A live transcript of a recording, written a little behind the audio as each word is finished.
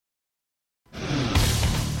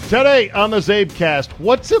Today on the Zabecast,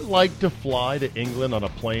 what's it like to fly to England on a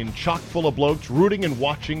plane chock full of blokes rooting and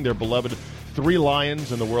watching their beloved Three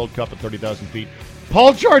Lions in the World Cup at 30,000 feet?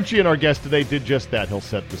 Paul Charchian, our guest today, did just that. He'll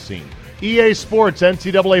set the scene. EA Sports,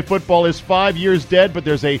 NCAA football is 5 years dead, but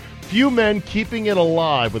there's a few men keeping it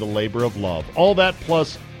alive with a labor of love. All that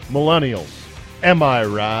plus millennials. Am I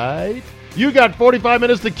right? You got 45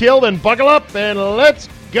 minutes to kill, then buckle up and let's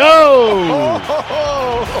go!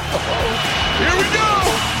 Here we go!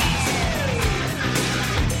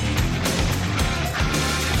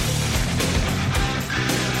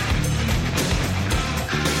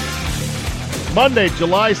 Monday,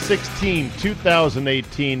 July 16,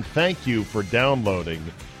 2018. Thank you for downloading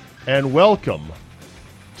and welcome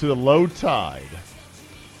to the low tide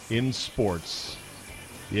in sports.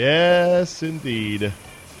 Yes, indeed.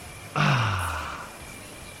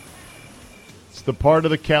 It's the part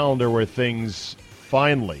of the calendar where things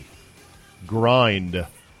finally grind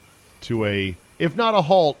to a, if not a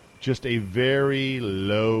halt, just a very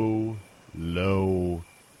low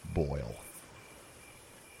boil.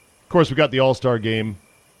 Of course, we've got the All-Star Game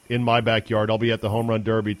in my backyard. I'll be at the Home Run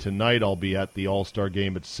Derby tonight. I'll be at the All-Star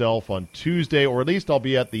Game itself on Tuesday, or at least I'll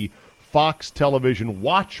be at the Fox Television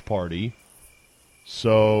watch party.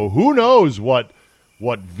 So who knows what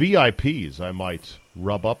VIPs I might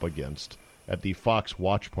rub up against at the Fox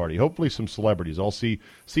watch party. Hopefully some celebrities. I'll see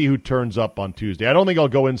who turns up on Tuesday. I don't think I'll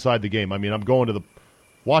go inside the game. I mean, I'm going to the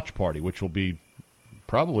watch party, which will be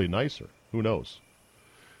probably nicer. Who knows?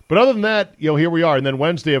 But other than that, here we are. And then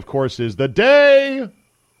Wednesday, of course, is the day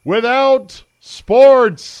without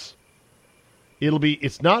sports.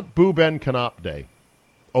 It's not Boo Ben Canop Day.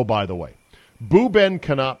 Oh, by the way, Boo Ben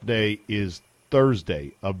Canop Day is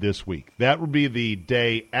Thursday of this week. That would be the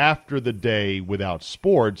day after the day without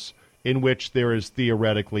sports, in which there is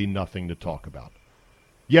theoretically nothing to talk about.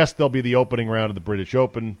 Yes, there'll be the opening round of the British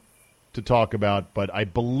Open to talk about, but I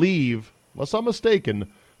believe, unless I'm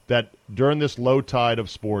mistaken, that during this low tide of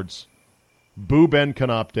sports, Boo Ben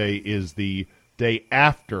Canop Day is the day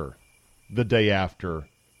after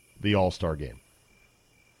the All-Star Game.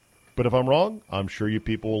 But if I'm wrong, I'm sure you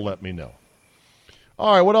people will let me know.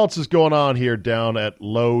 All right, what else is going on here down at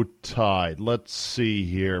low tide? Let's see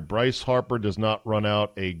here. Bryce Harper does not run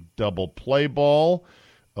out a double play ball.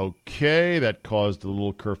 Okay, that caused a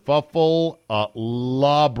little kerfuffle.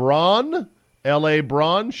 L.A.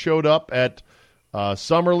 Bron, showed up at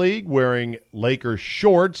Summer League wearing Lakers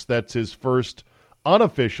shorts. That's his first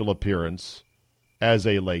unofficial appearance as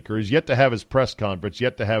a Laker. He's yet to have his press conference,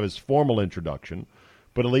 yet to have his formal introduction,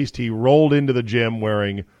 but at least he rolled into the gym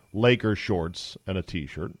wearing Laker shorts and a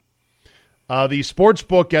T-shirt. The sports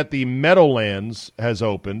book at the Meadowlands has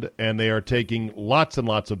opened, and they are taking lots and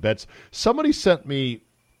lots of bets. Somebody sent me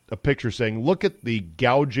a picture saying, look at the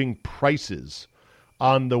gouging prices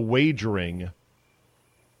on the wagering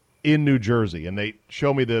in New Jersey. And they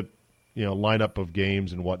show me the lineup of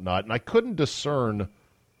games and whatnot, and I couldn't discern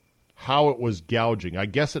how it was gouging. I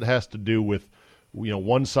guess it has to do with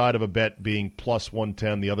one side of a bet being plus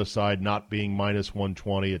 110, the other side not being minus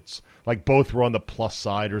 120. It's like both were on the plus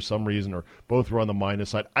side or some reason, or both were on the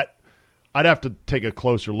minus side. I'd have to take a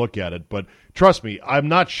closer look at it, but trust me, I'm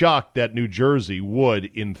not shocked that New Jersey would,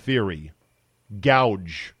 in theory,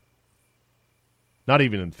 gouge. Not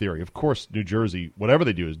even in theory. Of course, New Jersey, whatever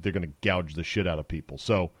they do, is they're going to gouge the shit out of people.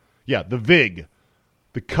 So, yeah, the VIG,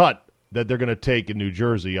 the cut that they're going to take in New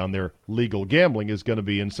Jersey on their legal gambling is going to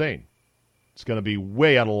be insane. It's going to be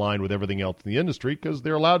way out of line with everything else in the industry because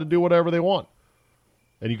they're allowed to do whatever they want.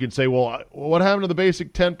 And you can say, well, what happened to the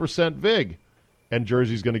basic 10% VIG? And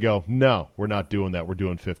Jersey's going to go, no, we're not doing that. We're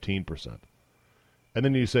doing 15%. And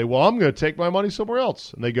then you say, well, I'm going to take my money somewhere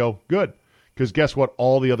else. And they go, good. Because guess what?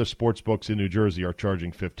 All the other sports books in New Jersey are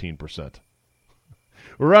charging 15%.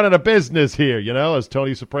 We're running a business here, as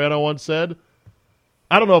Tony Soprano once said.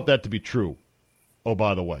 I don't know if that to be true. Oh,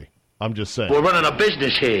 by the way, I'm just saying. We're running a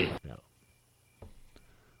business here. Yeah.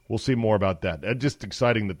 We'll see more about that. It's just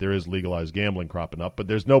exciting that there is legalized gambling cropping up, but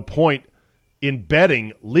there's no point in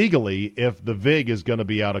betting legally if the VIG is going to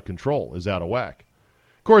be out of control, is out of whack.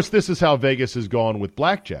 Of course, this is how Vegas has gone with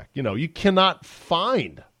blackjack. You cannot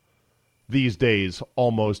find these days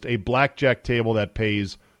almost a blackjack table that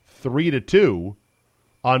pays 3-2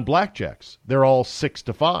 on blackjacks. They're all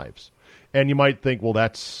 6-5s. And you might think, well,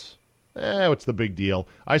 that's, what's the big deal?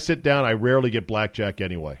 I sit down, I rarely get blackjack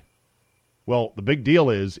anyway. Well, the big deal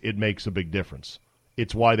is it makes a big difference.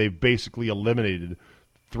 It's why they've basically eliminated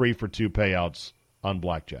 3-for-2 payouts on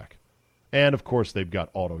blackjack. And, of course, they've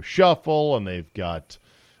got auto shuffle, and they've got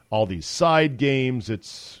all these side games.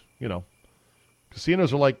 It's,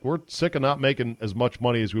 casinos are like, we're sick of not making as much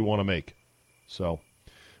money as we want to make. So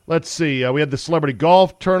Let's see. We had the celebrity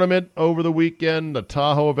golf tournament over the weekend, the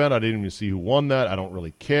Tahoe event. I didn't even see who won that. I don't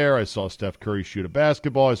really care. I saw Steph Curry shoot a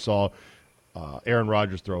basketball. I saw Aaron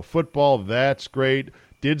Rodgers throw a football. That's great.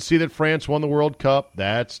 Did see that France won the World Cup.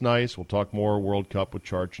 That's nice. We'll talk more World Cup with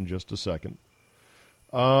Charch in just a second.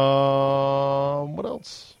 What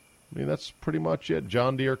else? I mean, that's pretty much it.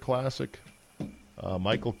 John Deere Classic.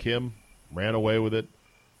 Michael Kim ran away with it.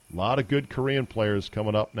 A lot of good Korean players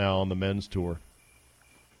coming up now on the men's tour.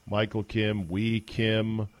 Michael Kim, Wee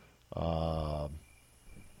Kim. Trying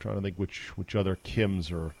to think which other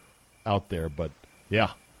Kims are out there. But, yeah,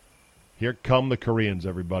 here come the Koreans,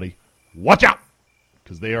 everybody. Watch out,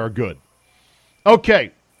 because they are good.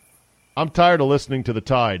 Okay, I'm tired of listening to the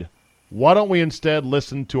Tide. Why don't we instead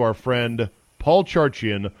listen to our friend Paul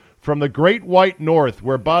Charchian from the Great White North,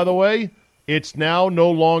 where, by the way, it's now no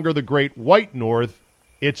longer the Great White North.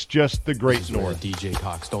 It's just the Great North. DJ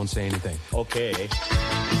Cox, don't say anything. Okay.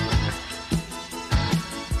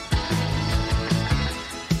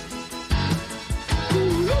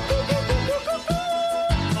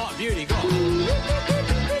 Oh, beauty, go.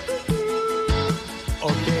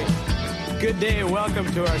 Okay. Good day and welcome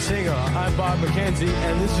to our single. I'm Bob McKenzie,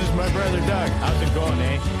 and this is my brother Doug. How's it going,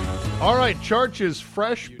 eh? All right, Charch is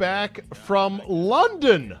fresh back from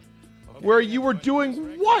London, where you were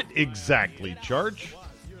doing what exactly, Charch?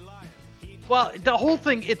 Well, the whole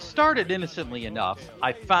thing, it started innocently enough.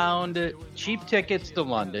 I found cheap tickets to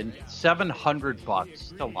London,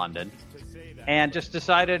 $700 to London, and just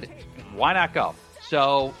decided, why not go?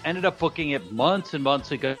 So ended up booking it months and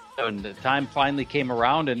months ago, and the time finally came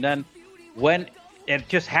around. And then when it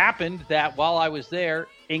just happened that while I was there,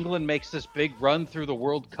 England makes this big run through the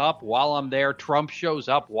World Cup while I'm there. Trump shows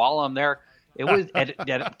up while I'm there. It was at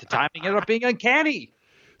the timing ended up being uncanny.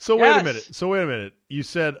 So wait a minute. You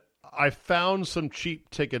said, I found some cheap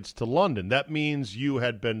tickets to London. That means you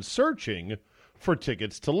had been searching for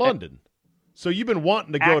tickets to London. So you've been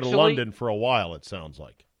wanting to go to London for a while, it sounds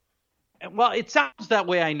like. Well, it sounds that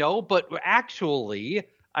way, I know. But actually,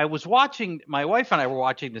 my wife and I were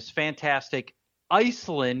watching this fantastic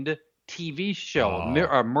Iceland TV show,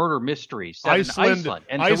 murder mystery set in Iceland.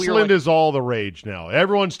 And Iceland is all the rage now.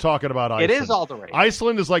 Everyone's talking about Iceland. It is all the rage.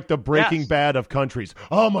 Iceland is like the Breaking Bad of countries.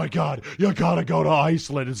 Oh, my God, you got to go to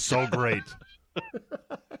Iceland. It's so great.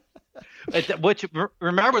 Which,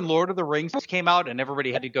 remember when Lord of the Rings came out and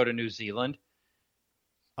everybody had to go to New Zealand?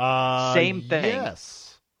 Same thing.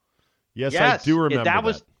 Yes, I do remember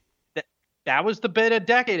that. That was the bit a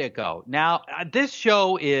decade ago. Now, this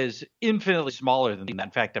show is infinitely smaller than that. In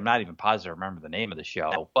fact, I'm not even positive I remember the name of the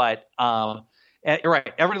show. But you're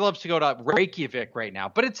right. Everybody loves to go to Reykjavik right now.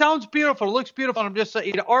 But it sounds beautiful. It looks beautiful. And I'm just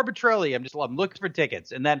arbitrarily, I'm looking for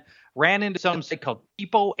tickets. And then ran into some site called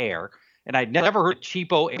Cheapo Air. And I'd never heard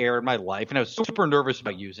Cheapo Air in my life, and I was super nervous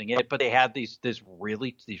about using it. But they had these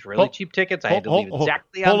really cheap tickets. I had to leave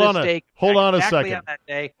exactly on this day. Hold on a second.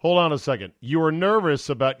 Hold on a second. You were nervous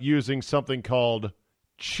about using something called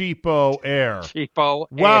Cheapo Air. Cheapo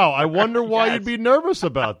Air. Wow, I wonder why you'd be nervous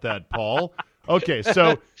about that, Paul. Okay,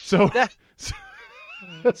 so go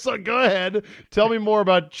ahead. Tell me more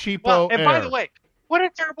about Cheapo Air. And by the way, what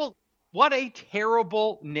a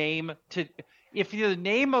terrible name to. If the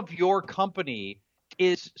name of your company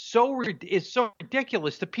is so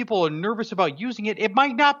ridiculous that people are nervous about using it, it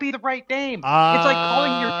might not be the right name. It's like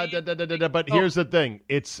calling your name. But here's the thing: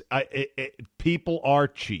 people are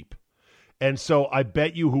cheap, and so I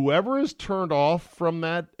bet you whoever is turned off from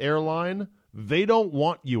that airline, they don't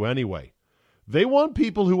want you anyway. They want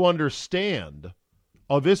people who understand.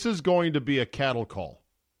 Oh, this is going to be a cattle call.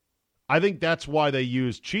 I think that's why they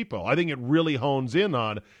use cheapo. I think it really hones in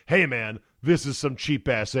on, hey man, this is some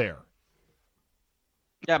cheap-ass air.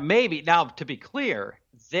 Yeah, maybe. Now, to be clear,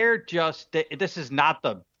 this is not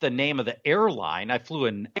the name of the airline. I flew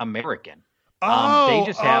an American. They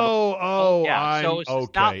just have. So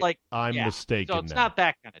it's not like I'm mistaken. So it's not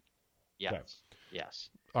that kind of. Yes. Okay. Yes.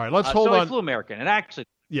 All right, let's hold on. I flew American, and actually.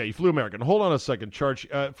 Yeah, you flew American. Hold on a second,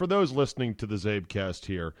 Charch. For those listening to the Zabecast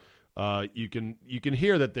here, you can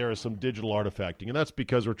hear that there is some digital artifacting, and that's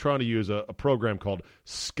because we're trying to use a program called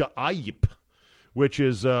Skype, which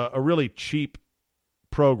is a really cheap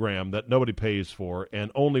program that nobody pays for and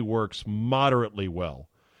only works moderately well.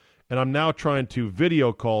 And I'm now trying to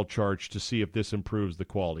video call Charch to see if this improves the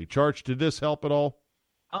quality. Charch, did this help at all?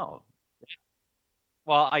 Oh.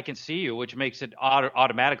 Well, I can see you, which makes it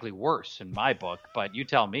automatically worse in my book. But you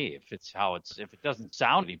tell me if it doesn't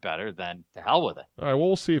sound any better, then to hell with it. All right, well,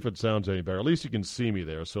 we'll see if it sounds any better. At least you can see me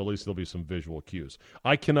there, so at least there'll be some visual cues.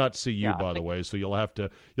 I cannot see you, by the way, so you'll have to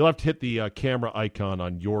hit the camera icon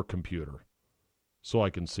on your computer. so I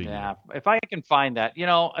can see Yeah, you. if I can find that,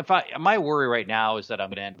 my worry right now is that I'm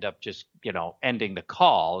going to end up just, ending the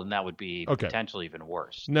call, and that would be Okay. potentially even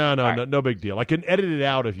worse. No, All right. no big deal. I can edit it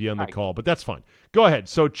out if you end the All right. call, but that's fine. Go ahead.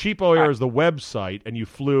 So Cheapo Air right. is the website, and you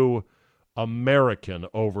flew American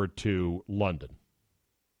over to London.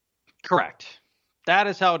 Correct. That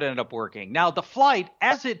is how it ended up working. Now, the flight,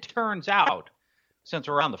 as it turns out, since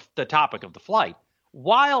we're on the topic of the flight,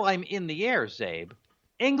 while I'm in the air, Zabe,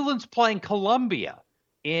 England's playing Colombia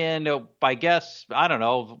in, I guess, I don't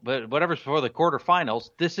know, but whatever's before the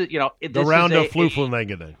quarterfinals. This is, The round of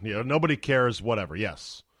Fluflingingen. Nobody cares, whatever.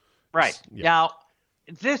 Yes. Right. Yeah. Now,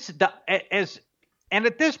 and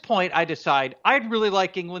at this point, I decide I'd really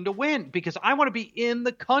like England to win because I want to be in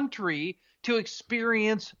the country to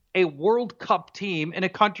experience a World Cup team in a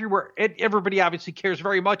country where everybody obviously cares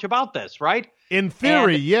very much about this, right? In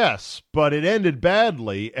theory, yes, but it ended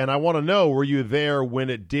badly, and I want to know, were you there when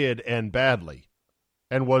it did end badly?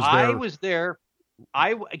 And I was there.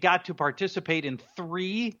 I got to participate in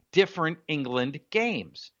 3 different England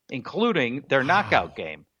games, including their knockout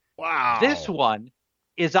game. Wow. This one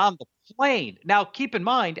is on the plane. Now, keep in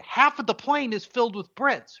mind, half of the plane is filled with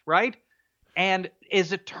Brits, right? And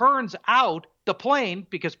as it turns out, the plane,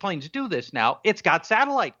 because planes do this now, it's got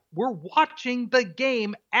satellite. We're watching the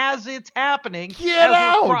game as it's happening.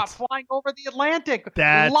 We're flying over the Atlantic.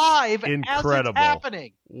 That's live incredible. As it's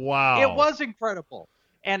happening. Wow. It was incredible.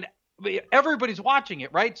 And everybody's watching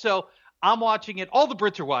it, right? So I'm watching it. All the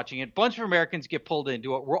Brits are watching it. A bunch of Americans get pulled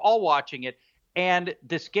into it. We're all watching it. And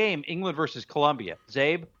this game, England versus Colombia,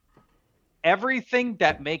 Zabe, everything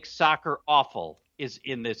that makes soccer awful is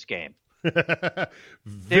in this game.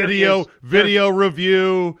 Video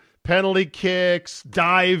review, penalty kicks,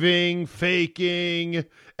 diving, faking,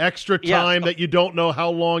 extra time that you don't know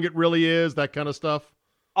how long it really is, that kind of stuff.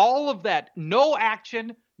 All of that. No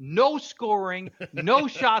action, no scoring, no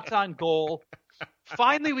shots on goal.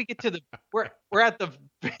 Finally, we get to we're at the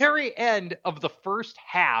very end of the first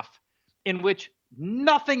half, in which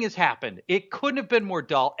nothing has happened. It couldn't have been more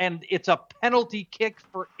dull, and it's a penalty kick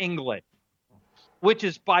for England, which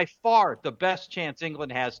is by far the best chance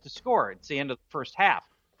England has to score. It's the end of the first half.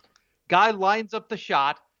 Guy lines up the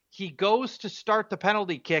shot. He goes to start the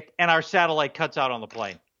penalty kick, and our satellite cuts out on the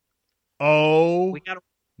plane. Oh,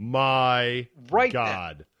 my right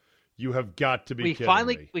God. then. You have got to be kidding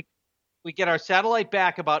me. We get our satellite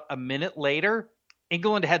back about a minute later.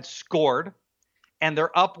 England had scored, and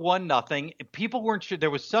they're up 1-0. People weren't sure.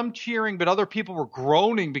 There was some cheering, but other people were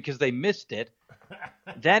groaning because they missed it.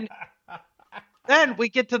 Then we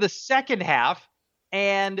get to the second half,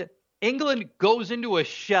 and England goes into a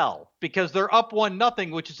shell because they're up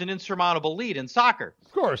 1-0, which is an insurmountable lead in soccer.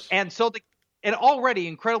 Of course. And so an already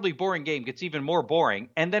incredibly boring game gets even more boring.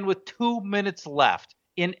 And then with 2 minutes left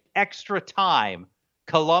in extra time,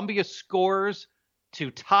 Colombia scores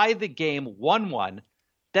to tie the game 1-1.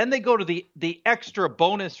 Then they go to the extra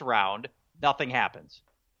bonus round. Nothing happens.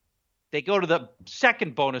 They go to the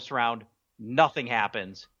second bonus round. Nothing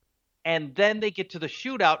happens. And then they get to the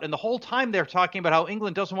shootout, and the whole time they're talking about how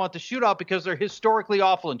England doesn't want the shootout because they're historically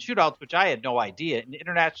awful in shootouts, which I had no idea. In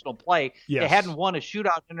international play, yes. They hadn't won a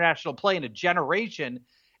shootout in international play in a generation,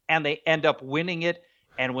 and they end up winning it.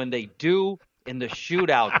 And when they do, in the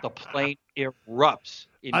shootout, the plane erupts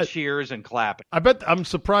in cheers and clapping. I'm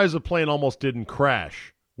surprised the plane almost didn't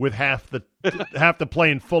crash with half the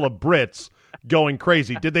plane full of Brits going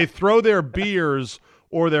crazy. Did they throw their beers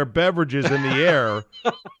or their beverages in the air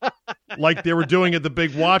like they were doing at the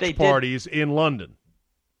big watch parties in London?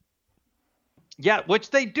 Yeah, which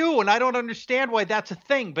they do, and I don't understand why that's a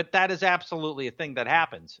thing, but that is absolutely a thing that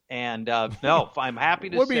happens. And no, I'm happy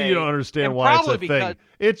to say. What do you mean you don't understand why it's a thing?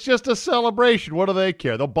 It's just a celebration. What do they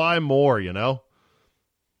care? They'll buy more,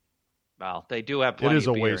 Well, they do have plenty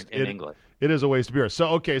of beer in England. It is a waste of beer. So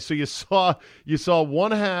okay, so you saw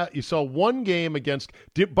one game against.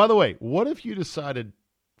 By the way, what if you decided,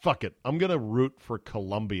 fuck it, I'm gonna root for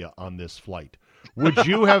Colombia on this flight? Would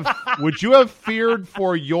you have feared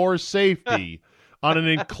for your safety on an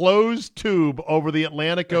enclosed tube over the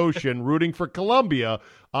Atlantic Ocean, rooting for Colombia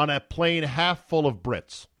on a plane half full of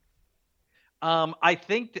Brits? I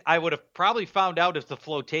think I would have probably found out if the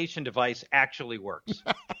flotation device actually works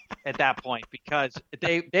at that point, because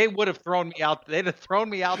they would have thrown me out. They'd have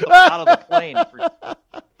thrown me out of the plane.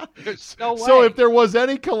 There's no way. So if there was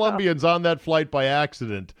any Colombians on that flight by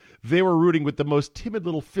accident, they were rooting with the most timid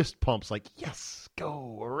little fist pumps, like, yes, go,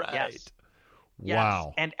 all right. Yes. Wow.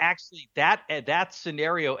 Yes. And actually, that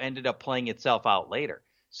scenario ended up playing itself out later.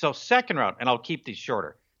 So second round, and I'll keep these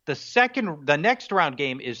shorter. The next round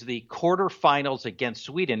game is the quarterfinals against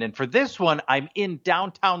Sweden. And for this one, I'm in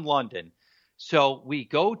downtown London. So we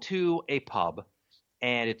go to a pub,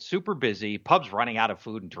 and it's super busy. Pub's running out of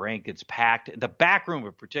food and drink. It's packed. The back room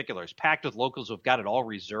in particular is packed with locals who've got it all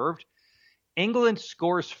reserved. England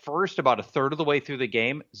scores first about a third of the way through the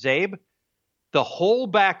game. Zabe, the whole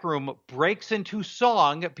back room breaks into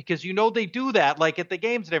song because they do that like at the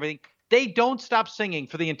games and everything. They don't stop singing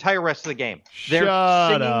for the entire rest of the game. They're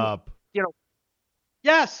Shut singing, up.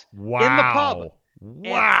 Yes. Wow. In the pub.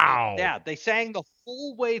 Wow. And, they sang the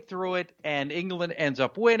full way through it, and England ends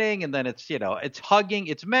up winning. And then it's hugging,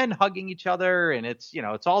 it's men hugging each other, and it's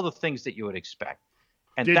all the things that you would expect.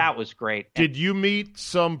 And that was great. Did you meet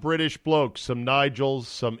some British blokes, some Nigels,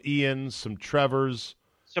 some Ians, some Trevors?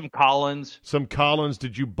 Some Collins.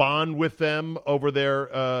 Did you bond with them over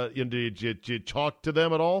there? Did you talk to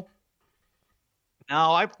them at all?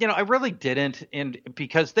 No, I really didn't, and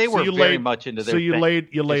because they were very much into their. So you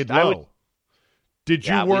laid low. Did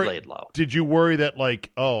you worry? We laid low. Did you worry that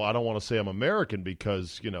I don't want to say I'm American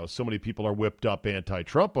because so many people are whipped up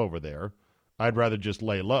anti-Trump over there. I'd rather just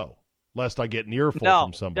lay low, lest I get an earful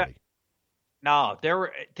from somebody. No, there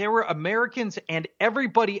were Americans and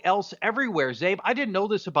everybody else everywhere. Zabe, I didn't know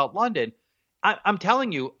this about London. I'm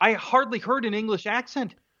telling you, I hardly heard an English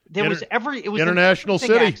accent. It was international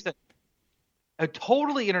city. Accent. A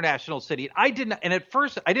totally international city. And at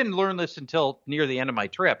first I didn't learn this until near the end of my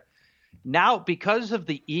trip. Now, because of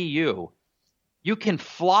the EU, you can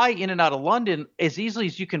fly in and out of London as easily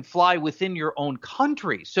as you can fly within your own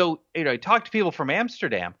country. So, I talked to people from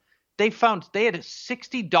Amsterdam. They found they had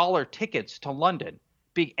 $60 tickets to London,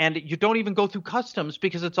 and you don't even go through customs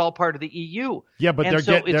because it's all part of the EU. Yeah, but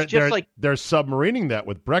they're submarining that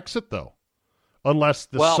with Brexit, though, unless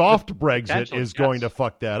the soft Brexit is going to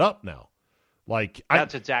fuck that up now.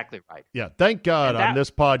 That's exactly right. Yeah, thank God on this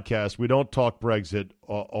podcast we don't talk Brexit,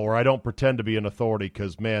 or I don't pretend to be an authority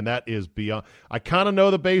because, man, that is beyond. I kind of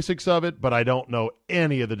know the basics of it, but I don't know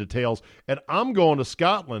any of the details. And I'm going to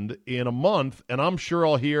Scotland in a month, and I'm sure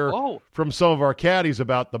I'll hear from some of our caddies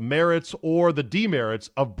about the merits or the demerits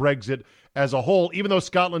of Brexit as a whole, even though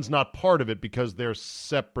Scotland's not part of it because they're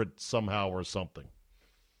separate somehow or something.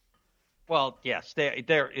 Well, yes,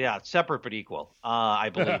 they're separate but equal, I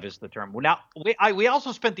believe is the term. Now, we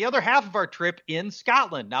also spent the other half of our trip in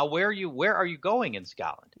Scotland. Now, where are you going in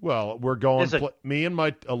Scotland? Well, we're going. Me and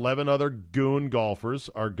my 11 other goon golfers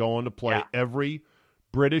are going to play every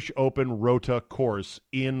British Open Rota course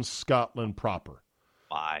in Scotland proper.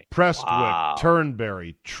 Prestwick,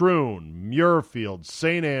 Turnberry, Troon, Muirfield,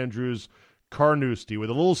 St Andrews, Carnoustie, with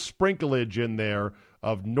a little sprinklage in there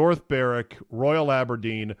of North Berwick, Royal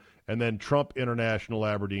Aberdeen, and then Trump International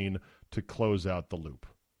Aberdeen to close out the loop.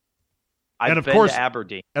 I've been to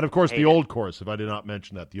Aberdeen. And of course, the old course, if I did not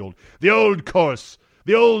mention that. The old course.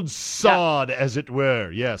 The old sod, as it were.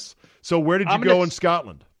 Yes. So where did you go in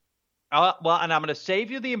Scotland? And I'm going to save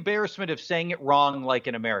you the embarrassment of saying it wrong like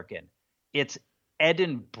an American. It's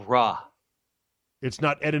Edinburgh. It's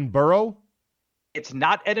not Edinburgh? It's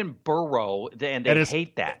not Edinburgh, and they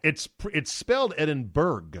hate that. It's spelled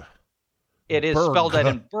Edinburgh. It is spelled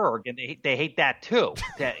Edinburgh, and they hate that too.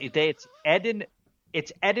 It's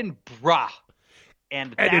Edinburgh,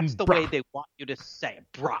 and that's the way they want you to say it.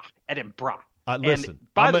 Edinburgh. Listen,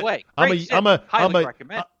 by the way, highly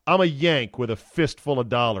recommend. I'm a Yank with a fistful of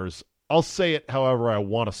dollars. I'll say it however I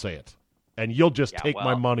want to say it, and you'll just take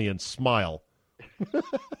my money and smile.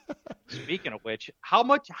 Speaking of which, how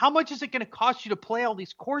much is it going to cost you to play all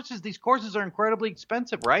these courses? These courses are incredibly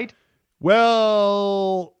expensive, right?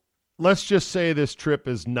 Well, let's just say this trip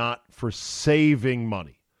is not for saving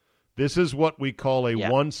money. This is what we call a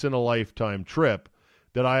once-in-a-lifetime trip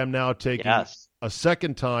that I am now taking a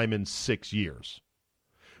second time in 6 years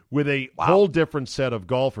with a whole different set of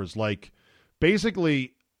golfers.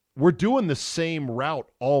 Basically, we're doing the same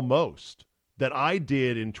route almost that I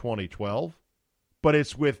did in 2012, but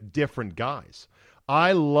it's with different guys.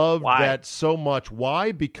 I love that so much.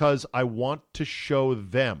 Why? Because I want to show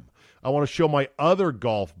them. I want to show my other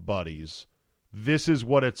golf buddies this is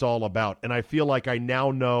what it's all about. And I feel like I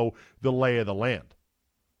now know the lay of the land.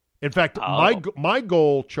 In fact, my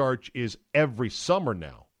goal, Charch, is every summer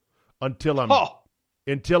now until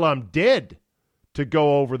I'm dead to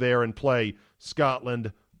go over there and play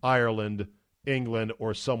Scotland, Ireland, England,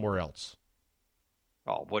 or somewhere else.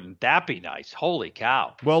 Oh, wouldn't that be nice? Holy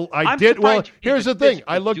cow. Well, I did. Well, here's the thing.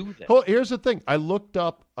 Here's the thing. I looked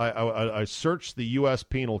up, I searched the U.S.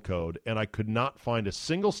 Penal Code, and I could not find a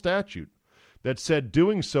single statute that said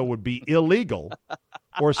doing so would be illegal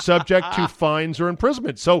or subject to fines or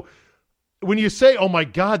imprisonment. So when you say, oh, my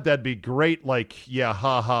God, that'd be great, ha,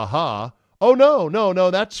 ha, ha. Oh,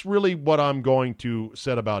 no, that's really what I'm going to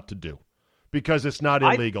set about to do. because it's not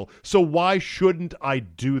illegal. So why shouldn't I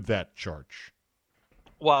do that, Church?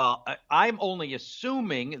 Well, I'm only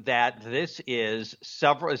assuming that this is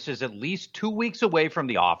at least 2 weeks away from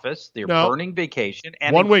the office. They're burning vacation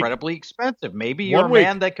and incredibly expensive. Maybe you're a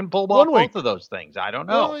man that can pull off both of those things. I don't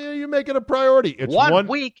know. Well, you make it a priority. It's one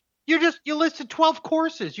week. You listed 12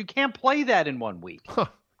 courses. You can't play that in 1 week. Huh.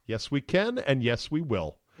 Yes, we can, and yes, we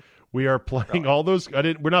will. We are playing all those.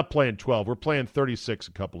 We're not playing 12. We're playing 36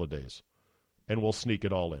 a couple of days, and we'll sneak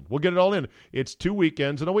it all in. We'll get it all in. It's 2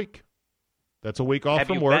 weekends in a week. That's a week off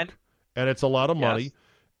from work, and it's a lot of money.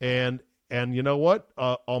 And you know what?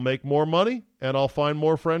 I'll make more money, and I'll find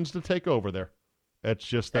more friends to take over there. It's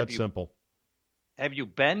just that simple. Have you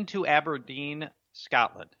been to Aberdeen,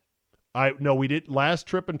 Scotland? No, we did. Last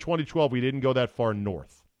trip in 2012, we didn't go that far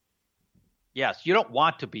north. Yes, you don't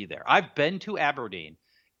want to be there. I've been to Aberdeen.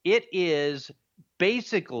 It is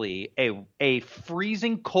basically a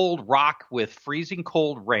freezing cold rock with freezing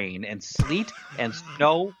cold rain and sleet and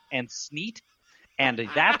snow and sleet, and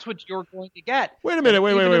that's what you're going to get. Wait a minute.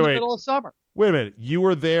 Wait. In the middle of summer. Wait a minute. You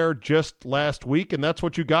were there just last week, and that's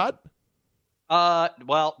what you got?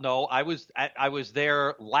 Well, no. I was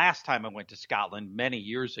there last time I went to Scotland many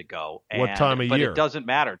years ago. What time of year? But it doesn't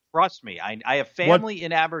matter. Trust me. I have family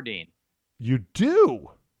in Aberdeen. You do?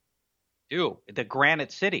 The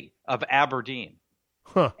Granite City of Aberdeen.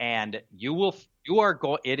 Huh. And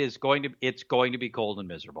it's going to be cold and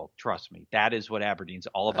miserable. Trust me. That is what Aberdeen's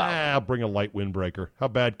all about. I'll bring a light windbreaker. How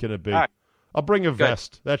bad can it be? Right. I'll bring a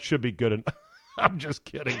vest. That should be good. I'm just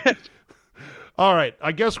kidding. All right.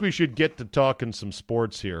 I guess we should get to talking some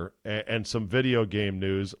sports here and some video game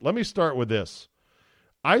news. Let me start with this.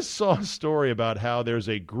 I saw a story about how there's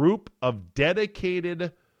a group of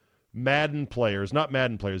dedicated Madden players, not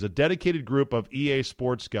Madden players, a dedicated group of EA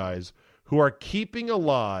Sports guys who are keeping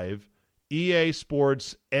alive EA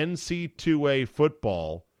Sports NC2A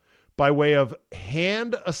football by way of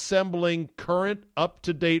hand-assembling current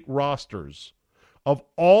up-to-date rosters of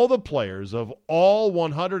all the players of all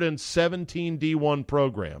 117 D1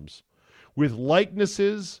 programs with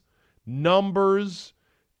likenesses, numbers,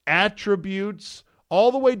 attributes,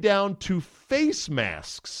 all the way down to face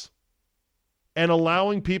masks, and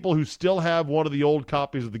allowing people who still have one of the old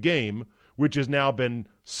copies of the game, which has now been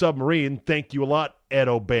submarined, thank you a lot, Ed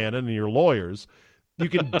O'Bannon and your lawyers, you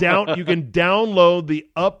can download the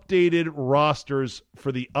updated rosters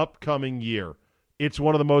for the upcoming year. It's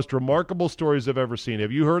one of the most remarkable stories I've ever seen.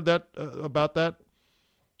 Have you heard that about that?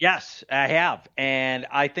 Yes, I have, and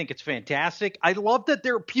I think it's fantastic. I love that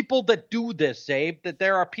there are people that do this, Abe, that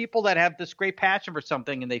there are people that have this great passion for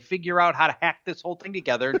something, and they figure out how to hack this whole thing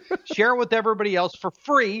together, share it with everybody else for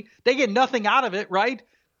free. They get nothing out of it, right?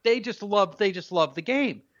 They just love the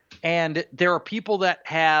game. And there are people that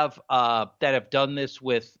have done this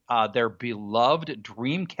with their beloved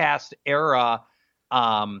Dreamcast era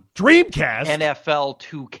Dreamcast NFL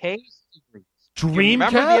 2K series. Dreamcast?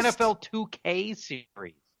 Remember the NFL 2K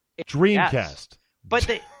series? Dreamcast. Yes. But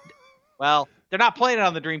they're not playing it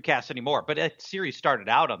on the Dreamcast anymore, but that series started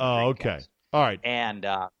out on the Dreamcast. Okay. All right. And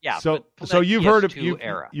So you've heard of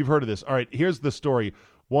era. You've heard of this. All right, here's the story.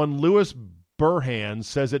 One Louis Burhan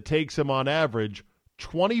says it takes him on average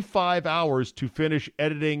 25 hours to finish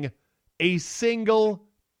editing a single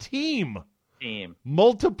team.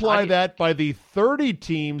 Multiply that by the 30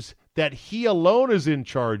 teams that he alone is in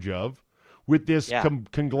charge of with this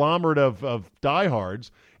conglomerate of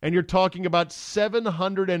diehards, and you're talking about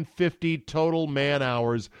 750 total man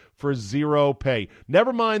hours for zero pay.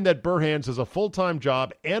 Never mind that Burhans has a full-time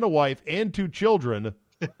job and a wife and 2 children.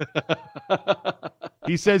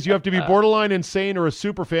 He says you have to be borderline insane or a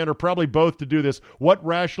super fan or probably both to do this. What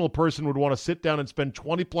rational person would want to sit down and spend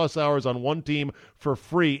 20-plus hours on one team for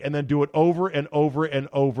free and then do it over and over and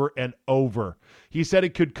over and over? He said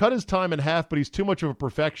it could cut his time in half, but he's too much of a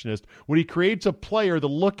perfectionist. When he creates a player, the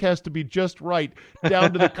look has to be just right,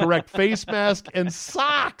 down to the correct face mask and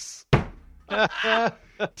socks. To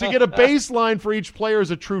get a baseline for each player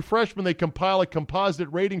as a true freshman, they compile a composite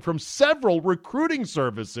rating from several recruiting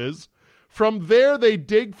services. From there, they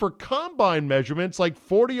dig for combine measurements like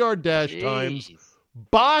 40-yard dash times,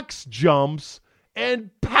 box jumps, and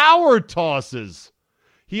power tosses.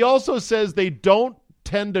 He also says they don't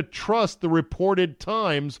tend to trust the reported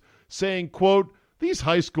times, saying, quote, "These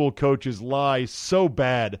high school coaches lie so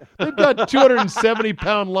bad. They've got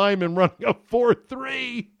 270-pound linemen running a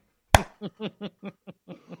 4.3.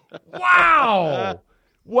 Wow.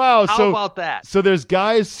 Wow. How about that? So there's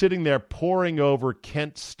guys sitting there poring over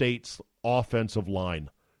Kent State's offensive line,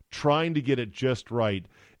 trying to get it just right.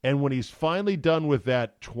 And when he's finally done with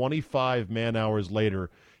that 25 man hours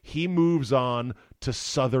later, he moves on to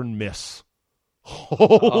Southern Miss.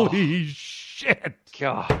 Holy shit.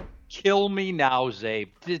 God, kill me now,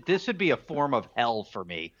 Zabe. This would be a form of hell for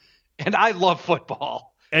me. And I love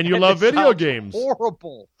football. And you love video games.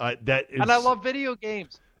 Horrible. And I love video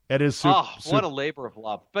games. It is what a labor of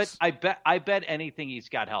love. But I bet anything he's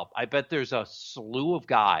got help. I bet there's a slew of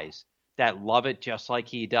guys that love it just like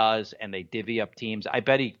he does, and they divvy up teams. I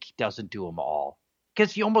bet he doesn't do them all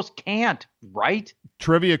because you almost can't, right?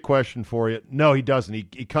 Trivia question for you. No, he doesn't. He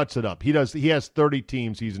cuts it up. He does. He has 30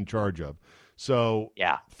 teams he's in charge of. So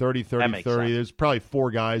yeah, 30, 30, 30. There's probably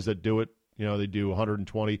 4 guys that do it. They do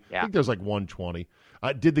 120. Yeah. I think there's like 120.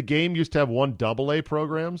 Did the game used to have 1 AA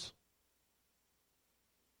programs?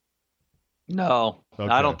 No,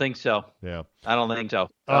 okay. I don't think so. Yeah. I don't think so.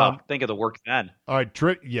 Think of the work then. All right.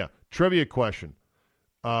 Trivia question.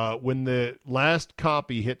 When the last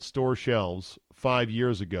copy hit store shelves 5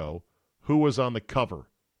 years ago, who was on the cover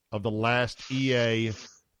of the last EA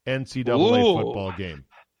NCAA football game?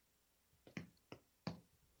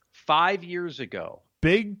 5 years ago.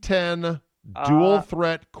 Big Ten dual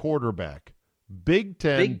threat quarterback. Big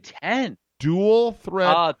Ten dual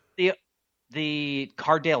threat. The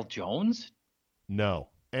Cardale Jones? No.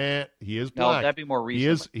 And he is black. No, that'd be more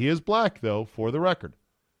recent. He is black, though, for the record.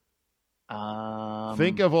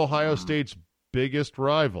 Think of Ohio State's biggest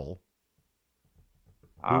rival.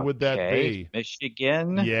 Who would that be?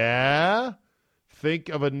 Michigan? Yeah. Think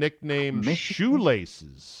of a nickname,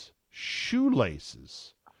 Shoelaces.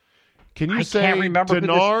 Shoelaces. Can you say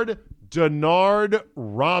Denard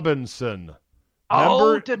Robinson?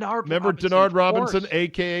 Remember Denard Robinson,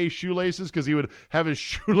 a.k.a. Shoelaces, because he would have his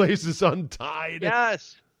shoelaces untied?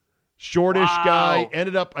 Yes. Shortish guy.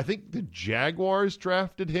 Ended up, I think the Jaguars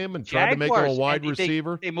drafted him and tried to make him a wide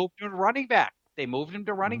receiver. They moved him to running back.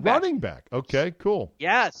 Running back. Okay, cool.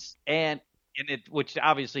 Yes, which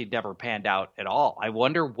obviously never panned out at all. I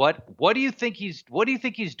wonder what do you think he's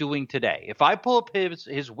doing today? If I pull up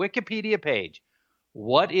his Wikipedia page,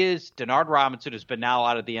 what is Denard Robinson, who's been now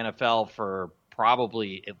out of the NFL for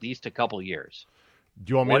probably at least a couple years?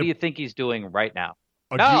 What do you think he's doing right now?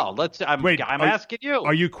 I'm asking you.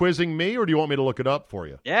 Are you quizzing me, or do you want me to look it up for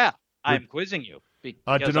you? Yeah, I'm quizzing you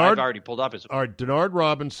because I've already pulled up his. All right, Denard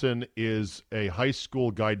Robinson is a high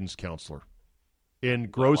school guidance counselor in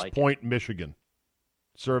Grosse Pointe, Michigan.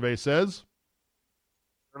 Survey says.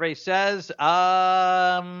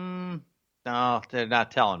 No, they're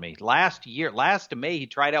not telling me. Last May, he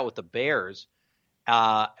tried out with the Bears.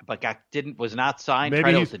 But was not signed.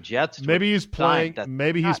 Tried out with the Jets. Maybe he's playing.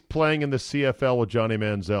 Maybe he's playing in the CFL with Johnny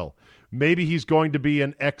Manziel. Maybe he's going to be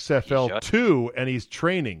in XFL 2, and he's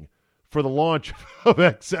training for the launch of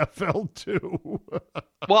XFL 2.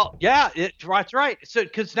 Well, yeah, that's right. So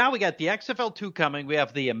because now we got the XFL 2 coming, we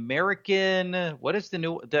have the American. What is the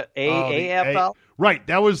AFL? Right.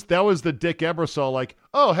 That was the Dick Ebersol. Like,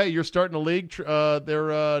 oh, hey, you're starting a league. Vince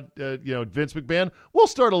McMahon. We'll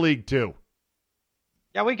start a league too.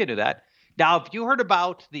 Yeah, we can do that. Now, have you heard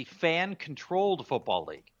about the fan-controlled football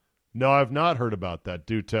league? No, I've not heard about that.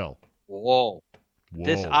 Do tell. Whoa.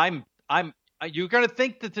 You're going to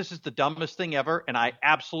think that this is the dumbest thing ever, and I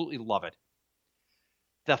absolutely love it.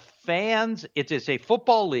 The fans, it is a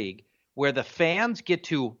football league where the fans get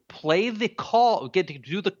to do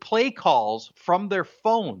the play calls from their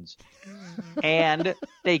phones, and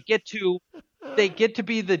they get to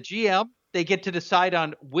be the GM. They get to decide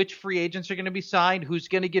on which free agents are going to be signed, who's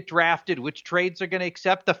going to get drafted, which trades are going to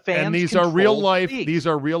accept. The fans and these are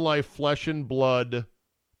real life flesh and blood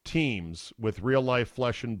teams with real life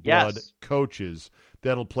flesh and blood coaches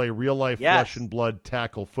that'll play real life flesh and blood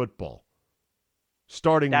tackle football.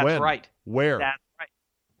 Starting That's when? Right. Where? That's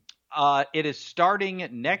right. It is starting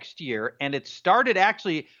next year, and it started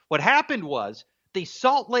actually. What happened was the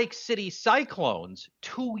Salt Lake City Cyclones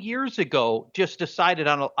 2 years ago just decided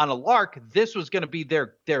on a lark this was going to be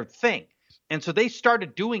their thing. And so they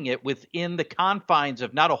started doing it within the confines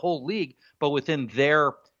of not a whole league, but within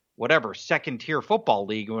their whatever second-tier football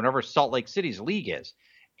league or whatever Salt Lake City's league is.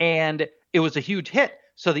 And it was a huge hit.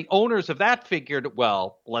 So the owners of that figured,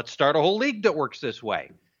 well, let's start a whole league that works this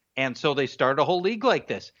way. And so they started a whole league like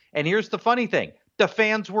this. And here's the funny thing. The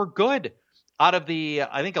fans were good. Out of the,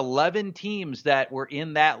 I think, 11 teams that were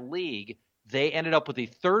in that league, they ended up with the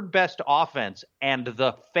third best offense, and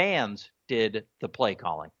the fans did the play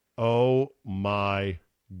calling. Oh, my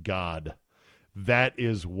God. That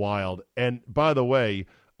is wild. And by the way,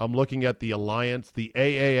 I'm looking at the Alliance, the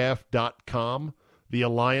AAF.com, the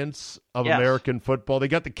Alliance of American Football. They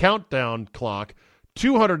got the countdown clock,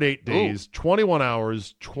 208 days, 21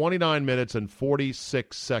 hours, 29 minutes, and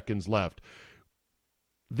 46 seconds left.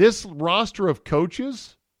 This roster of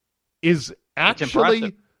coaches is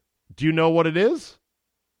actually, Do you know what it is?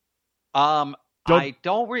 I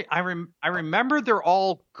don't. I remember they're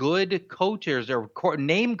all good coaches. They're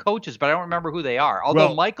name coaches, but I don't remember who they are.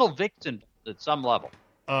 Although Michael Vick's at some level.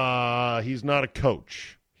 He's not a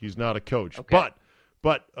coach. Okay.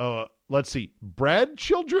 But let's see. Brad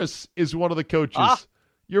Childress is one of the coaches.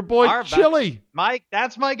 Your boy Chili. Mike,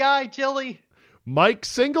 that's my guy, Chili. Mike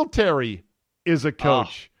Singletary is a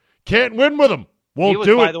coach. Can't win with him. Won't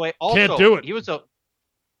do it. By the way, also, can't do it.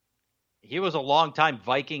 He was a longtime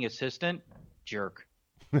Viking assistant. Jerk.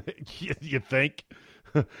 You think?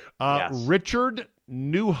 Yes. Richard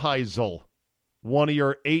Neuheisel, one of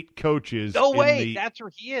your 8 coaches. No way. That's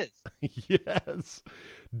where he is. Yes.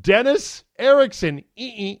 Dennis Erickson.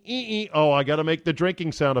 Oh, I got to make the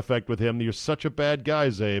drinking sound effect with him. You're such a bad guy,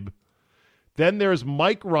 Zabe. Then there's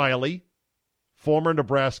Mike Riley, former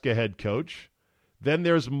Nebraska head coach. Then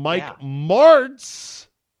there's Mike Martz.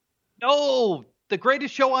 No, the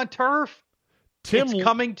greatest show on turf. It's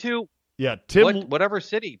coming to whatever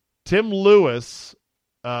city. Tim Lewis,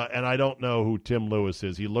 and I don't know who Tim Lewis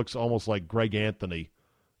is. He looks almost like Greg Anthony,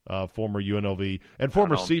 former UNLV and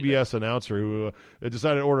former CBS announcer who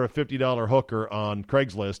decided to order a $50 hooker on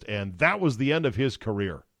Craigslist, and that was the end of his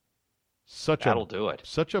career. That'll do it.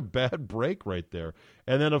 Such a bad break right there.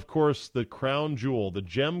 And then, of course, the crown jewel, the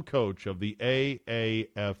gem coach of the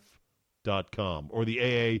AAF.com, or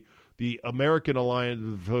the American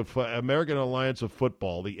Alliance of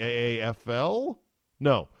Football, the AAFL?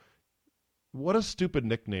 No. What a stupid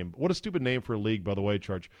nickname. What a stupid name for a league, by the way,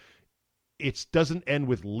 Charge. It doesn't end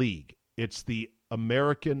with league. It's the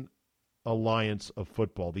American Alliance of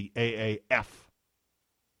Football, the AAF.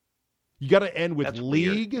 You got to end with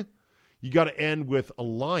league. Weird. You got to end with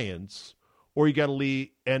alliance, or you got to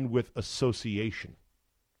end with association.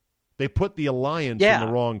 They put the alliance in the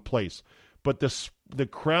wrong place. But the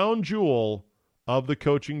crown jewel of the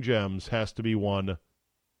coaching gems has to be one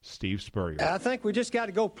Steve Spurrier. I think we just got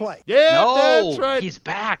to go play. Yeah, that's right. He's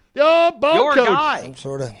back. Oh, your coach. Guy. I'm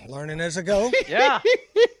sort of learning as I go. Yeah.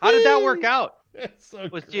 How did that work out? So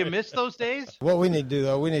do you miss those days? What we need to do,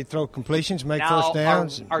 though, we need to throw completions, make first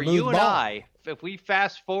downs. Are you and I, if we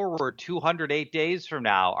fast forward 208 days from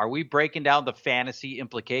now, are we breaking down the fantasy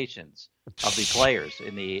implications of the players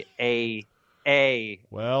in the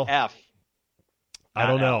AAF? I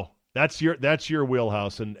don't know. That's your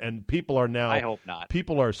wheelhouse, and people are now. I hope not.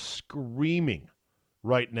 People are screaming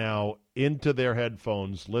right now into their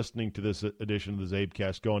headphones, listening to this edition of the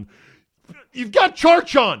Zabecast, going, "You've got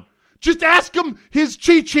Charch on. Just ask him his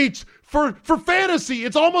cheat sheets for fantasy.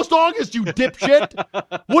 It's almost August, you dipshit.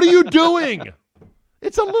 What are you doing?"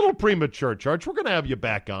 It's a little premature, Charch. We're going to have you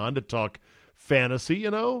back on to talk fantasy, you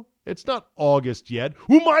know. It's not August yet.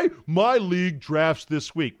 Well, my league drafts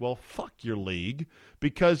this week. Well, fuck your league,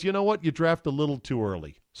 because you know what? You draft a little too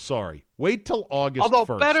early. Sorry. Wait till August 1st.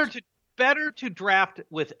 Although better to draft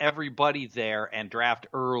with everybody there and draft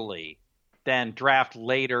early than draft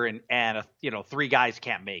later and 3 guys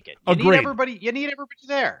can't make it. You need everybody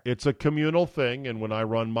there. It's a communal thing, and when I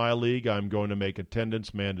run my league, I'm going to make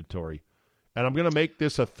attendance mandatory. And I'm going to make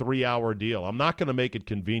this a 3-hour deal. I'm not going to make it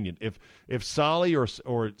convenient. If Solly or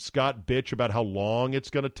Scott bitch about how long it's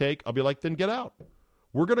going to take, I'll be like, then get out.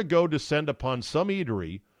 We're going to go descend upon some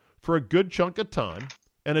eatery for a good chunk of time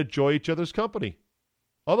and enjoy each other's company.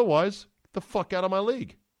 Otherwise, get the fuck out of my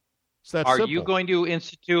league. It's that simple. Are you going to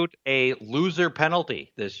institute a loser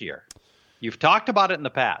penalty this year? You've talked about it in the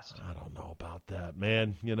past. I don't know about that,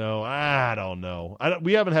 man. You know, I don't know.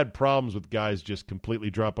 We haven't had problems with guys just completely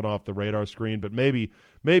dropping off the radar screen, but maybe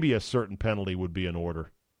a certain penalty would be in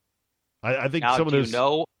order. I think now, some of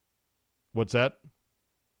those. What's that?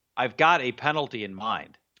 I've got a penalty in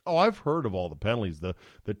mind. Oh, I've heard of all the penalties. The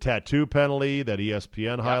tattoo penalty that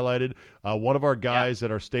ESPN highlighted. One of our guys at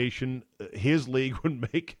our station, his league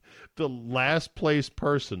would make the last place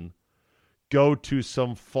person go to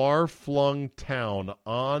some far-flung town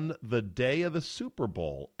on the day of the Super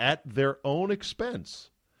Bowl at their own expense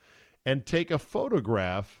and take a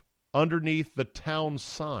photograph underneath the town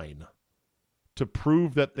sign to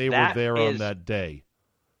prove that they were there on that day.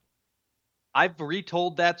 I've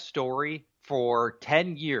retold that story for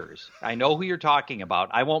 10 years. I know who you're talking about.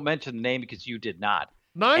 I won't mention the name because you did not.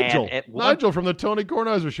 Nigel from the Tony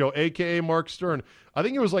Kornheiser Show, a.k.a. Mark Stern. I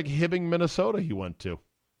think it was like Hibbing, Minnesota he went to.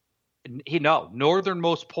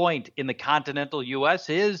 Northernmost point in the continental U.S.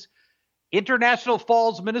 is International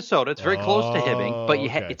Falls, Minnesota. It's very close to Hibbing, but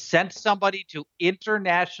it sent somebody to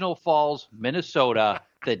International Falls, Minnesota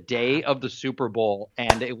the day of the Super Bowl,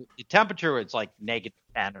 and the temperature was like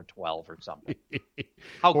 -10 or 12 or something.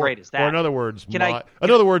 How great is that? Or in other words,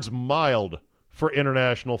 mild for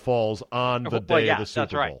International Falls on the day of the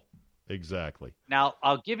Super Bowl. Exactly. Now,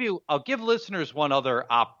 I'll give listeners one other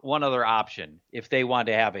option if they want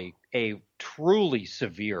to have a truly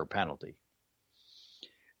severe penalty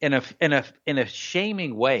in a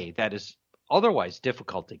shaming way that is otherwise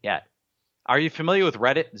difficult to get. Are you familiar with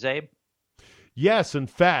Reddit, Zabe? Yes, in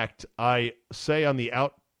fact, I say on the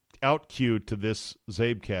out cue to this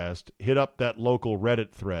Zabecast, hit up that local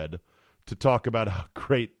Reddit thread to talk about how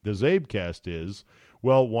great the Zabecast is.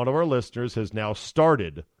 Well, one of our listeners has now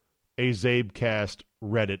started a Zabecast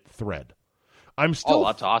Reddit thread. That's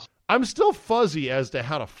awesome. I'm still fuzzy as to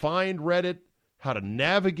how to find Reddit, how to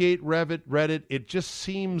navigate Reddit. It just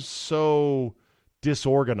seems so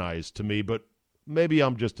disorganized to me, but maybe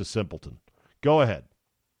I'm just a simpleton. Go ahead.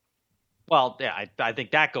 Well, yeah, I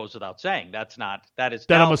think that goes without saying. That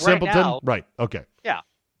I'm a simpleton? Right, now, right. Okay. Yeah.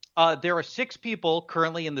 There are 6 people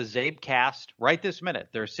currently in the Zabecast right this minute.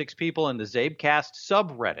 There are 6 people in the Zabecast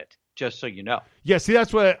subreddit, just so you know. Yeah, see,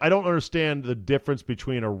 that's why I don't understand the difference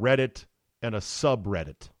between a Reddit and a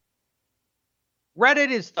subreddit.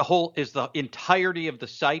 Reddit is the entirety of the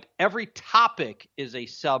site. Every topic is a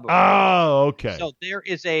subreddit. Oh, okay. So there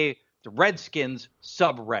is the Redskins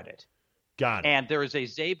subreddit. Got it. And there is a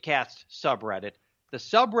Zabecast subreddit. The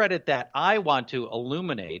subreddit that I want to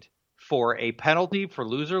illuminate for a penalty for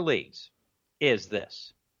loser leagues is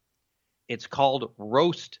this. It's called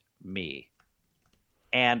Roast Me.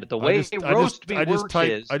 And the way Roast Me works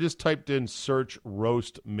is... I just typed in search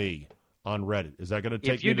Roast Me on Reddit. Is that going to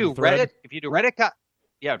take me to the thread? If you do Reddit,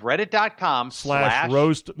 reddit.com /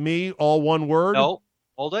 Roast Me, all one word? No,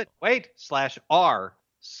 hold it. Wait. /r/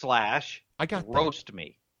 I got Roast that.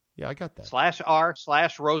 Me. Yeah, I got that.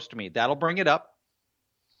 /r/ Roast Me. That'll bring it up.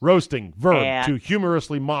 Roasting, verb, to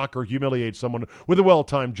humorously mock or humiliate someone with a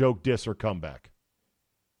well-timed joke, diss, or comeback.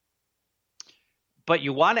 But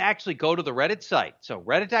you want to actually go to the Reddit site. So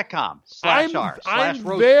reddit.com /r/ I'm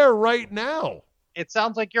roast there right now. It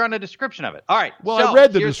sounds like you're on a description of it. All right. Well, so I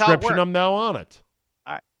read the description. I'm now on it.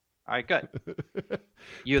 All right, good.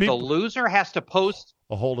 The loser has to post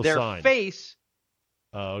their sign. face.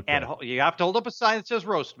 Okay. And you have to hold up a sign that says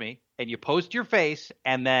roast me, and you post your face,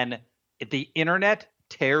 and then the internet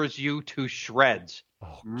tears you to shreds,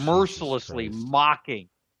 mercilessly mocking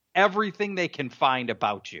everything they can find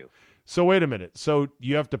about you. So wait a minute. So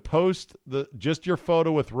you have to post just your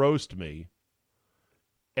photo with roast me,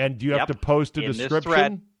 and do you have to post a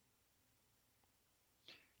description?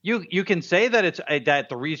 You can say that it's that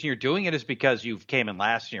the reason you're doing it is because you came in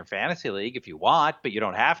last in your fantasy league if you want, but you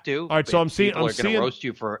don't have to. All right, so people are going to roast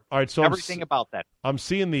you for everything about that. I'm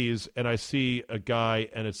seeing these, and I see a guy,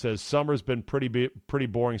 and it says summer's been pretty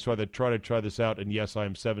boring, so I try this out. And yes, I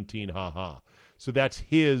am 17. Ha ha. So that's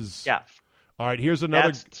his. Yeah. All right, here's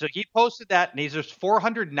another. So he posted that, and there's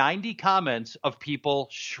 490 comments of people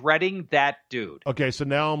shredding that dude. Okay, so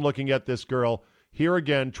now I'm looking at this girl. Here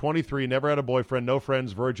again, 23, never had a boyfriend, no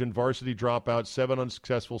friends, virgin, varsity dropout, 7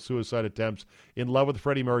 unsuccessful suicide attempts, in love with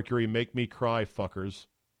Freddie Mercury, make me cry, fuckers.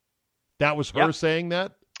 That was her saying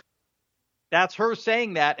that? That's her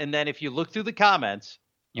saying that, and then if you look through the comments,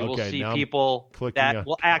 you will see people that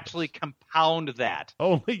will actually compound that.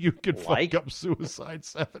 Only you can fuck up suicide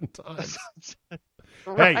 7 times.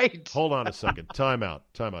 Right. Hey, hold on a second. Time out,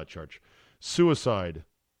 Church. Suicide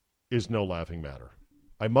is no laughing matter.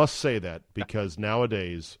 I must say that because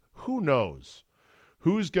nowadays, who knows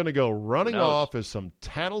who's going to go running off as some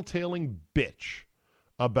tattletaling bitch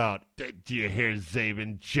about, do you hear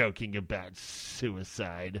Zabin joking about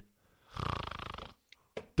suicide?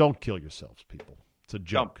 Don't kill yourselves, people. It's a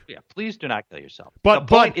joke. Please do not kill yourself. But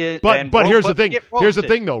here's the thing. Here's the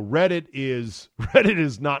thing, though. Reddit is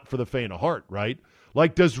not for the faint of heart, right?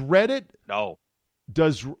 Like, does Reddit? No.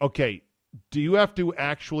 Do you have to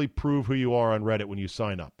actually prove who you are on Reddit when you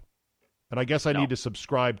sign up? And I guess I need to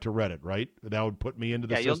subscribe to Reddit, right? That would put me into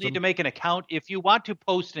the system. You'll need to make an account. If you want to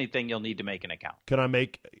post anything, you'll need to make an account. Can I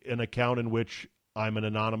make an account in which I'm an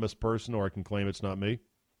anonymous person, or I can claim it's not me?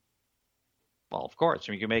 Well, of course.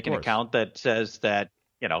 You can make an account that says that,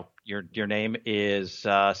 your name is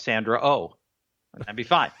Sandra O. That'd be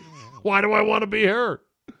fine. Why do I want to be her?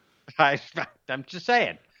 I'm just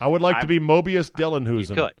saying. I would like to be Mobius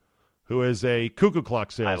Dellenhusen. You could. Who is a cuckoo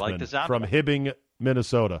clock salesman from Hibbing,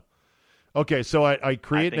 Minnesota. Okay, so I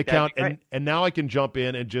create an account, and now I can jump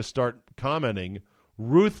in and just start commenting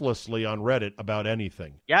ruthlessly on Reddit about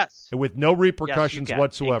anything. Yes. And with no repercussions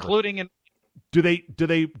whatsoever. Including Do they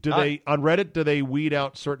on Reddit, do they weed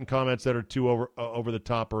out certain comments that are too over the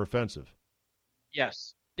top or offensive?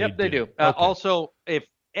 Yes. Yep, they do. Okay. Also, if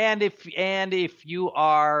you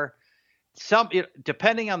are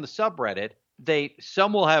depending on the subreddit,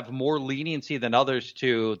 some will have more leniency than others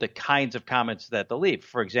to the kinds of comments that they'll leave.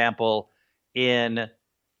 For example, in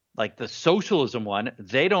like the socialism one,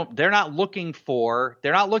 they're not looking for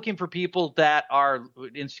people that are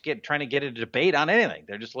trying to get a debate on anything.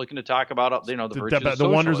 They're just looking to talk about the virtues of the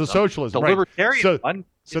wonders of socialism. The right. libertarian one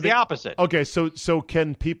is the opposite. Okay, so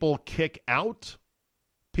can people kick out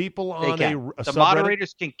people on a the subreddit?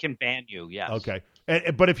 Moderators can ban you? Yes. Okay,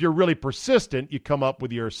 but if you're really persistent, you come up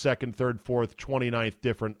with your second, third, fourth, 29th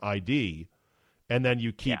different ID, and then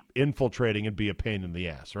you keep infiltrating and be a pain in the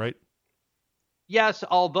ass, right? Yes,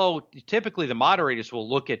 although typically the moderators will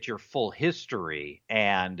look at your full history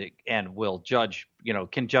and will judge,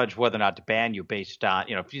 can judge whether or not to ban you based on,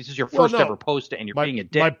 if this is your first ever post and you're being a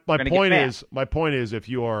dick. My point is, if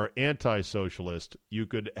you are anti-socialist, you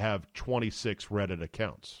could have 26 Reddit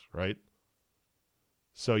accounts, right?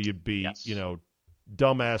 So you'd be,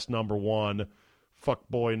 dumbass number 1,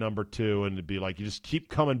 fuckboy number 2, and it'd be like you just keep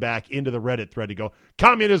coming back into the Reddit thread. You go,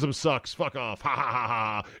 communism sucks, fuck off, ha ha ha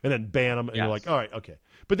ha, and then ban them, and you're like, all right, okay.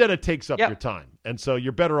 But then it takes up your time, and so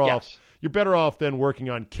you're better off. You're better off than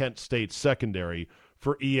working on Kent State secondary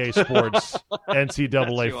for EA Sports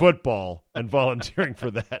NCAA football and volunteering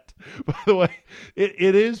for that. By the way,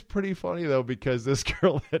 it is pretty funny though, because this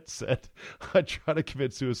girl had said, "I tried to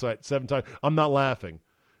commit suicide 7 times." I'm not laughing.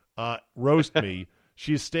 Roast me.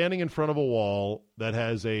 She's standing in front of a wall that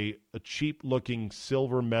has a cheap-looking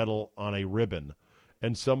silver medal on a ribbon,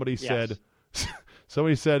 and somebody said,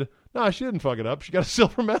 "No, she didn't fuck it up. She got a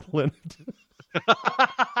silver medal in it."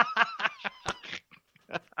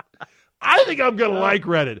 I think I'm going to like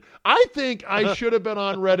Reddit. I think I should have been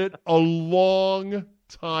on Reddit a long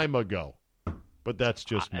time ago, but that's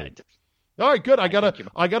just me. All right, good. I got a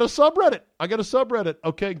subreddit.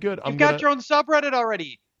 Okay, good. You've got your own subreddit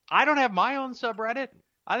already. I don't have my own subreddit.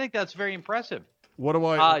 I think that's very impressive. What do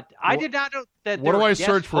I? I did not know that. What do I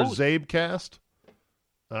search for? Zabecast.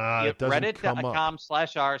 It doesn't come up.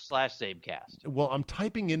 Reddit.com/r/Zabecast. Well, I'm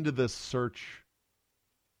typing into the search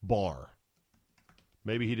bar.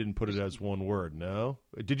 Maybe he didn't put it as one word. No.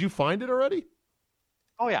 Did you find it already?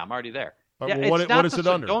 Oh yeah, I'm already there. What is it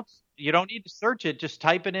under? You don't need to search it. Just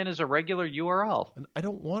type it in as a regular URL. And I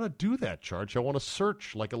don't want to do that, Charge. I want to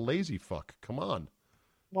search like a lazy fuck. Come on.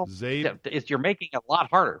 Well, you're making it a lot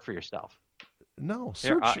harder for yourself. No,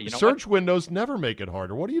 search windows never make it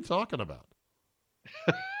harder. What are you talking about?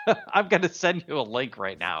 I'm going to send you a link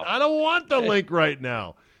right now. I don't want the link right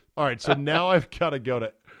now. All right, so now I've got to go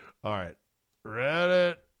to, all right,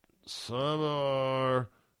 Reddit, summer,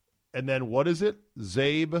 and then what is it?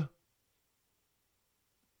 Zabe.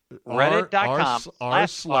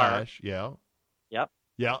 Reddit.com/r. Yeah. Yep.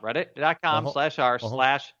 Yeah.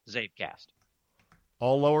 Reddit.com/r/Zabecast.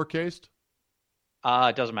 All lowercase?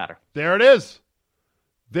 It doesn't matter. There it is.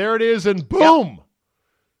 And boom. Yep.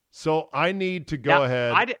 So I need to go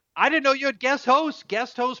ahead. I didn't know you had guest hosts.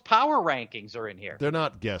 Guest host power rankings are in here. They're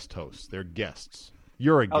not guest hosts. They're guests.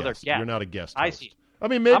 You're a guest. You're not a guest host. I see. I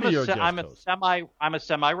mean, maybe you're a guest host. I'm a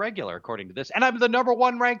semi-regular according to this, and I'm the number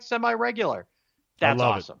 1 ranked semi-regular. That's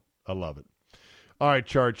awesome. I love it. All right,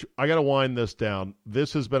 Charge. I got to wind this down.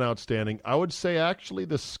 This has been outstanding. I would say actually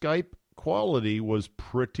the Skype quality was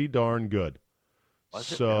pretty darn good.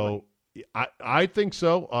 Was it really? I think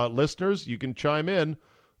so. Listeners, you can chime in.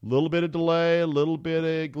 A little bit of delay, a little bit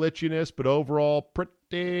of glitchiness, but overall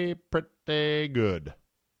pretty good.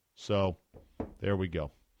 So there we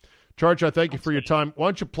go. Charge, I thank you for your time. Why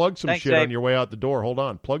don't you plug some shit on your way out the door? Hold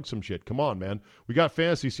on. Plug some shit. Come on, man. We got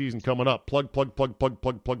fantasy season coming up. Plug. How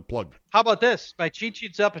about this? My cheat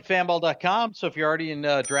sheet's up at fanball.com, so if you're already in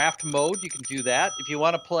draft mode, you can do that. If you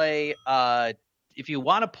want to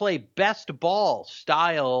play best ball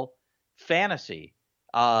style fantasy,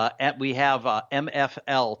 and we have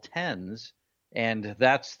MFL 10s, and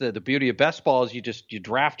that's the beauty of best ball is you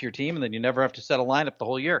draft your team and then you never have to set a lineup the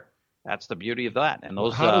whole year. That's the beauty of that. And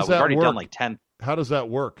those we've already done like 10. How does that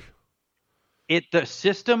work? The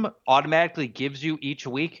system automatically gives you each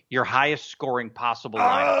week your highest scoring possible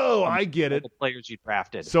lineup. Oh, I get it. The players you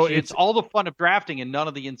drafted. So it's all the fun of drafting and none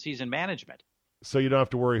of the in-season management. So you don't have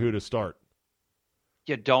to worry who to start.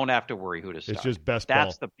 You don't have to worry who to start. It's just best ball.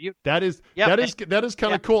 That's the beauty. That is kind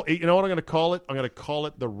of cool. You know what I'm going to call it? I'm going to call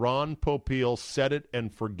it the Ron Popeil set it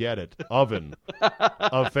and forget it oven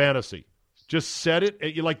of fantasy. Just set it.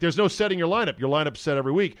 There's no setting your lineup. Your lineup's set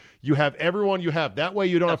every week. You have everyone you have. That way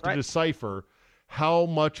you don't have to decipher how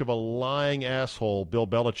much of a lying asshole Bill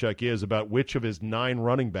Belichick is about which of his 9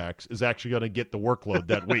 running backs is actually going to get the workload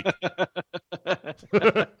that week.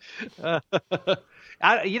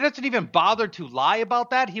 He doesn't even bother to lie about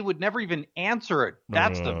that. He would never even answer it.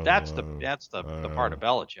 That's the part of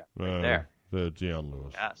Belichick right there. Deion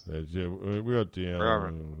Lewis. Yes. We got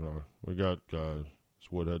Deion. We got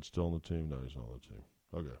Woodhead still on the team. No, he's not on the team.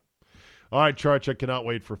 Okay. All right, Charch, I cannot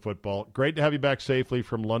wait for football. Great to have you back safely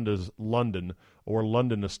from London, or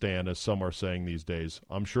Londonistan, as some are saying these days.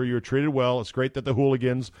 I'm sure you were treated well. It's great that the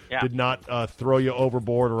hooligans did not throw you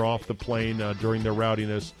overboard or off the plane during their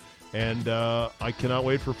rowdiness. And I cannot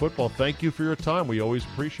wait for football. Thank you for your time. We always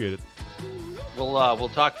appreciate it. We'll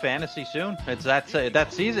talk fantasy soon. It's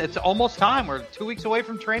that season. It's almost time. We're 2 weeks away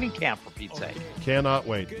from training camp, for Pete's sake. Cannot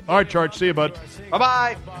wait. All right, Charge. See you, bud.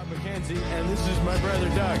 Bye-bye. Bob McKenzie, and this is my brother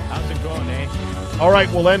Doug. How's it going, eh? All right,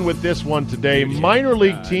 we'll end with this one today. Minor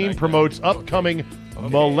league team promotes upcoming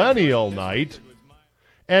Millennial Night,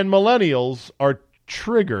 and millennials are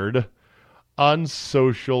triggered on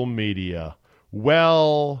social media.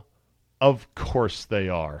 Well, of course they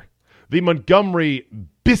are. The Montgomery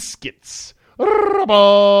Biscuits.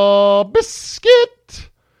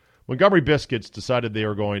 Biscuit. Montgomery Biscuits decided they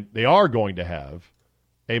are going to have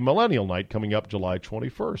a Millennial Night coming up July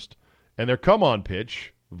 21st. And their come-on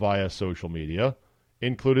pitch via social media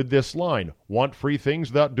included this line: want free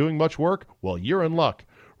things without doing much work? Well, you're in luck.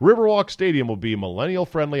 Riverwalk Stadium will be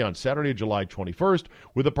millennial-friendly on Saturday, July 21st,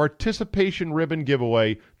 with a participation ribbon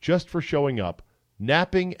giveaway just for showing up,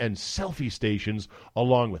 napping, and selfie stations,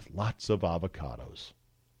 along with lots of avocados.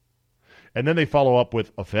 And then they follow up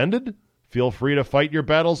with, offended? Feel free to fight your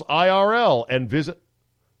battles IRL and visit.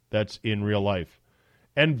 That's in real life.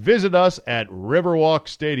 And visit us at Riverwalk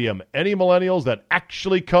Stadium. Any millennials that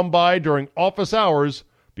actually come by during office hours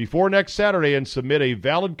before next Saturday and submit a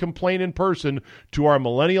valid complaint in person to our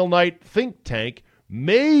Millennial Night think tank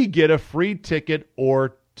may get a free ticket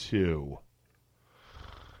or two.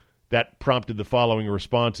 That prompted the following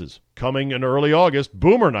responses. Coming in early August,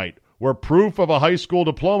 Boomer Night, where proof of a high school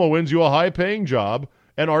diploma wins you a high-paying job,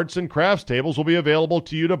 and arts and crafts tables will be available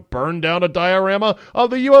to you to burn down a diorama of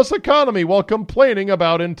the U.S. economy while complaining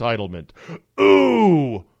about entitlement.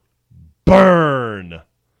 Ooh, burn.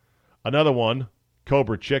 Another one,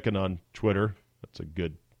 Cobra Chicken on Twitter. That's a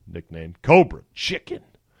good nickname. Cobra Chicken.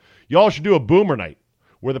 Y'all should do a Boomer Night,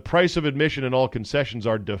 where the price of admission and all concessions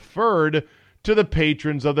are deferred to the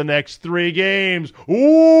patrons of the next 3 games.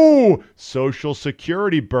 Ooh, Social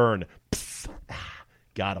Security burn. Psst.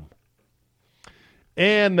 Got him.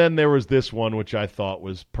 And then there was this one, which I thought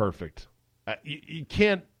was perfect. You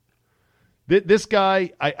can't... This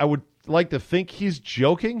guy, I would like to think he's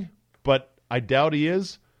joking, but I doubt he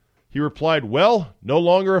is. He replied, well, no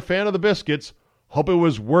longer a fan of the biscuits. Hope it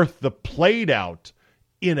was worth the played-out,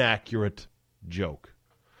 inaccurate joke.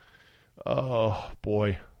 Oh,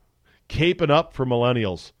 boy. Caping up for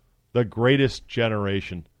millennials, the greatest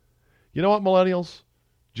generation. You know what, millennials?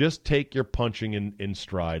 Just take your punching in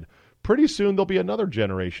stride. Pretty soon there'll be another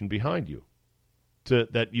generation behind you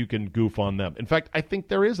that you can goof on them. In fact, I think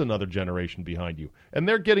there is another generation behind you, and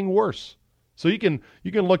they're getting worse. So you can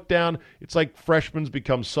look down. It's like freshmen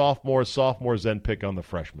become sophomores then pick on the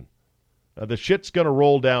freshmen. The shit's going to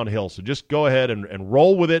roll downhill, so just go ahead and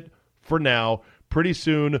roll with it for now. Pretty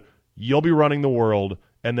soon you'll be running the world,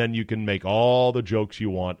 and then you can make all the jokes you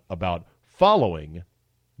want about following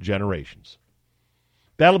generations.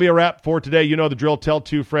 That'll be a wrap for today. You know the drill. Tell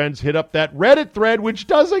 2 friends. Hit up that Reddit thread, which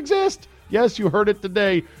does exist. Yes, you heard it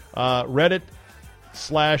today.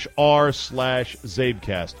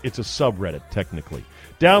 Reddit/r/Zabecast. It's a subreddit, technically.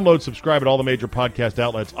 Download, subscribe at all the major podcast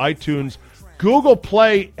outlets. iTunes. Google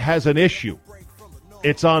Play has an issue.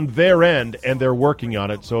 It's on their end, and they're working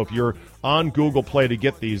on it. So if you're on Google Play to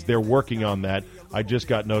get these, they're working on that. I just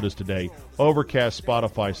got notice today. Overcast,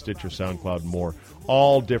 Spotify, Stitcher, SoundCloud, and more.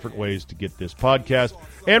 All different ways to get this podcast.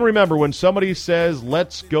 And remember, when somebody says,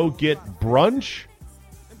 let's go get brunch,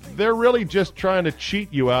 they're really just trying to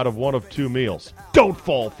cheat you out of one of 2 meals. Don't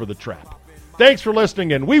fall for the trap. Thanks for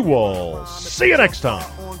listening, and we will see you next time.